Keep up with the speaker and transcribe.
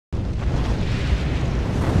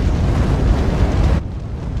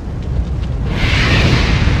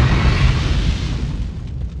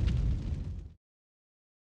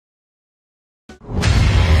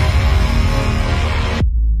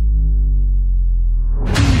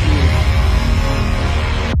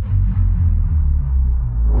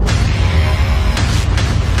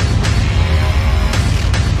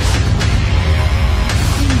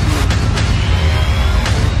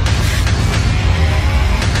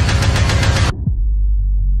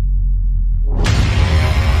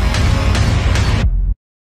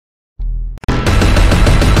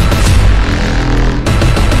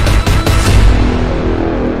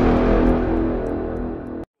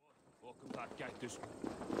get this.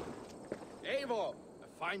 Eivor!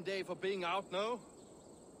 A fine day for being out, no?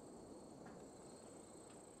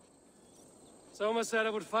 Soma said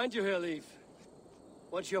I would find you here, Leaf.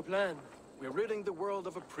 What's your plan? We're ridding the world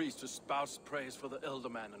of a priest who spouts praise for the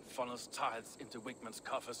Elderman and funnels tithes into Wigman's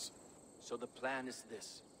coffers. So the plan is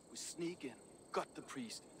this. We sneak in, gut the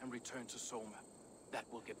priest, and return to Soma. That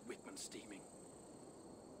will get Wigman steaming.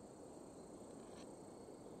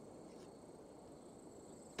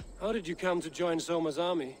 How did you come to join Soma's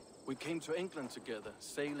army? We came to England together,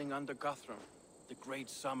 sailing under Guthrum. The Great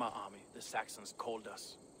Summer Army, the Saxons called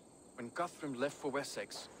us. When Guthrum left for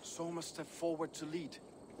Wessex, Soma stepped forward to lead.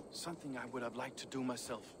 Something I would have liked to do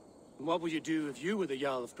myself. What would you do if you were the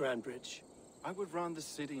Jarl of Grantebridge? I would run the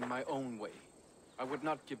city in my own way. I would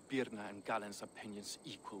not give Birna and Galen's opinions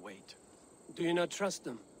equal weight. Do you not trust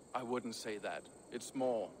them? I wouldn't say that. It's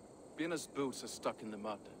more. Birna's boots are stuck in the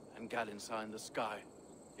mud, and Galen's are in the sky.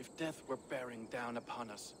 If death were bearing down upon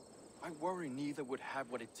us, I worry neither would have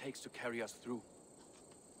what it takes to carry us through.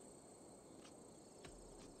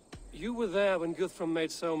 You were there when Guthrum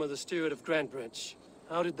made Soma the steward of Grantebridge.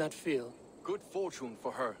 How did that feel? Good fortune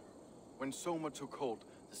for her. When Soma took hold,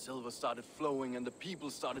 the silver started flowing and the people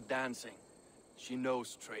started dancing. She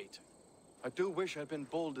knows trade. I do wish I'd been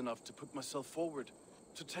bold enough to put myself forward,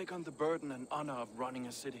 to take on the burden and honor of running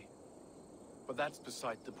a city. But that's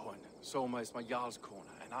beside the point. Soma is my Jarl's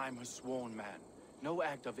corner, and I'm her sworn man. No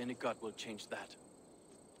act of any god will change that.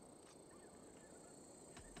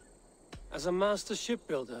 As a master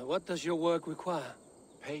shipbuilder, what does your work require?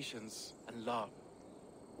 Patience and love.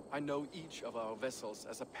 I know each of our vessels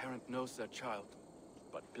as a parent knows their child.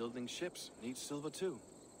 But building ships needs silver too.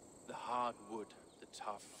 The hard wood, the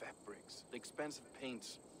tough fabrics, the expensive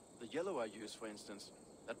paints. The yellow I use, for instance,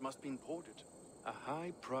 that must be imported. A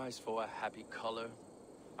high price for a happy color.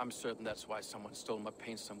 I'm certain that's why someone stole my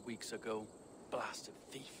paint some weeks ago. Blasted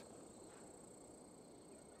thief.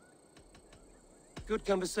 Good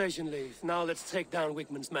conversation, Leaf. Now let's take down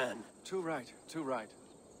Wigman's man. Too right, too right.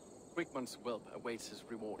 Wigman's whelp awaits his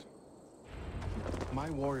reward. My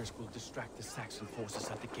warriors will distract the Saxon forces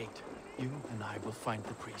at the gate. You and I will find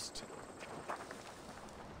the priest.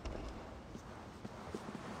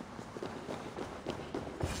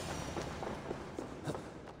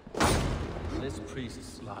 This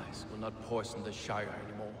priest's lies will not poison the Shire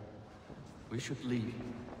anymore. We should leave.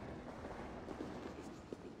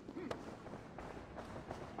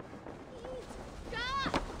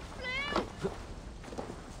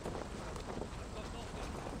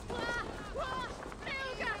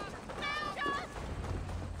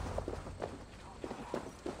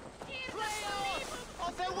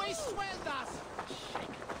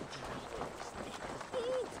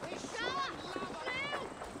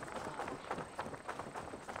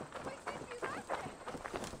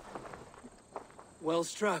 Well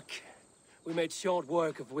struck. We made short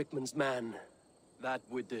work of Wigman's man. That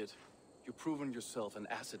we did. You've proven yourself an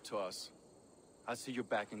asset to us. I'll see you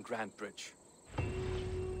back in Grantebridge.